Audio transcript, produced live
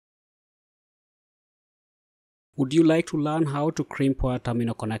Would you like to learn how to crimp wire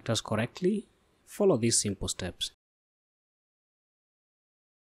terminal connectors correctly? Follow these simple steps.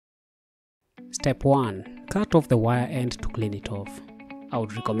 Step 1. Cut off the wire end to clean it off. I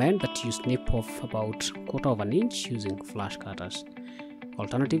would recommend that you snip off about 1/4 of an inch using flash cutters.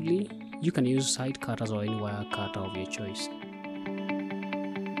 Alternatively, you can use side cutters or any wire cutter of your choice.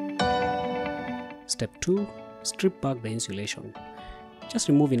 Step 2. Strip back the insulation. Just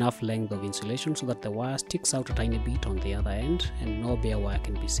remove enough length of insulation so that the wire sticks out a tiny bit on the other end and no bare wire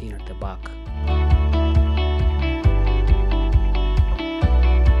can be seen at the back.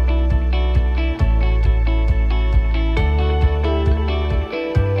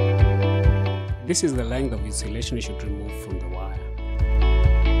 This is the length of insulation you should remove from the wire.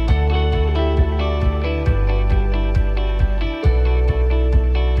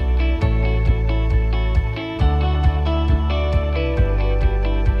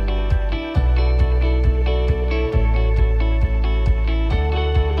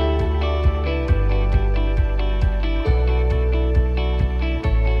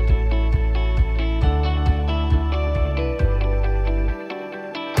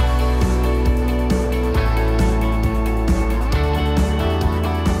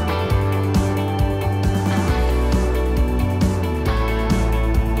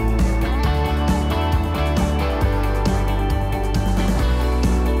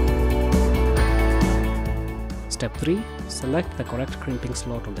 Step 3. Select the correct crimping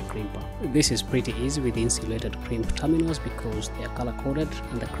slot on the crimper. This is pretty easy with insulated crimp terminals because they are color coded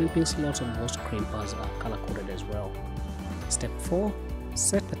and the crimping slots on most crimpers are color coded as well. Step 4.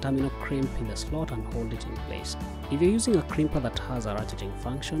 Set the terminal crimp in the slot and hold it in place. If you're using a crimper that has a ratcheting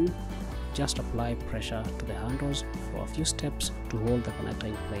function, just apply pressure to the handles for a few steps to hold the connector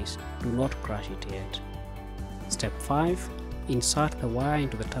in place. Do not crush it yet. Step 5. Insert the wire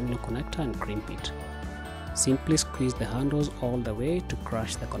into the terminal connector and crimp it. Simply squeeze the handles all the way to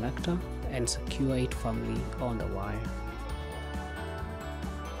crush the connector and secure it firmly on the wire.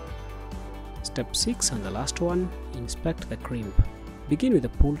 Step 6 and the last one, inspect the crimp. Begin with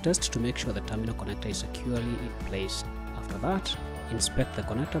a pull test to make sure the terminal connector is securely in place. After that, inspect the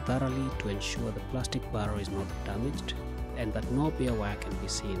connector thoroughly to ensure the plastic barrel is not damaged and that no bare wire can be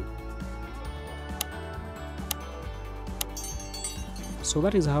seen. So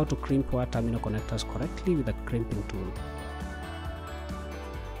that is how to crimp wire terminal connectors correctly with a crimping tool.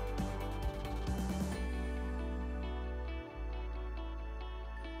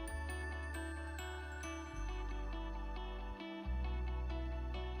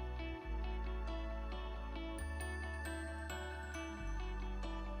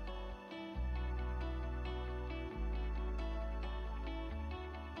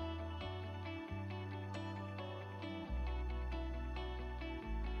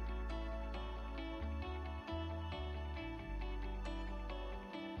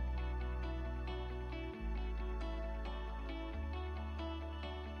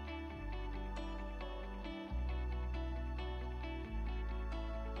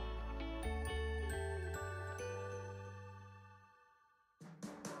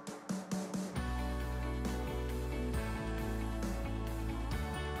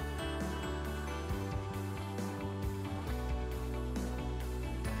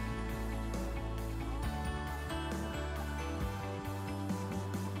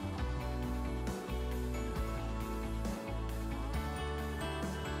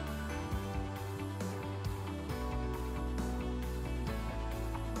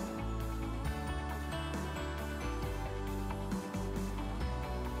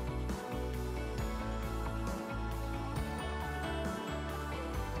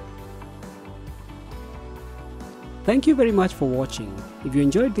 Thank you very much for watching. If you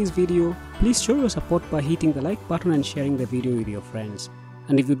enjoyed this video, please show your support by hitting the like button and sharing the video with your friends.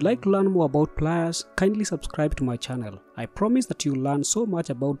 And if you'd like to learn more about pliers, kindly subscribe to my channel. I promise that you'll learn so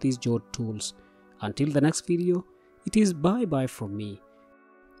much about these jode tools. Until the next video, it is bye bye from me.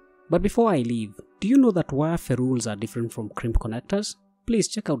 But before I leave, do you know that wire ferrules are different from crimp connectors? Please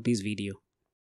check out this video.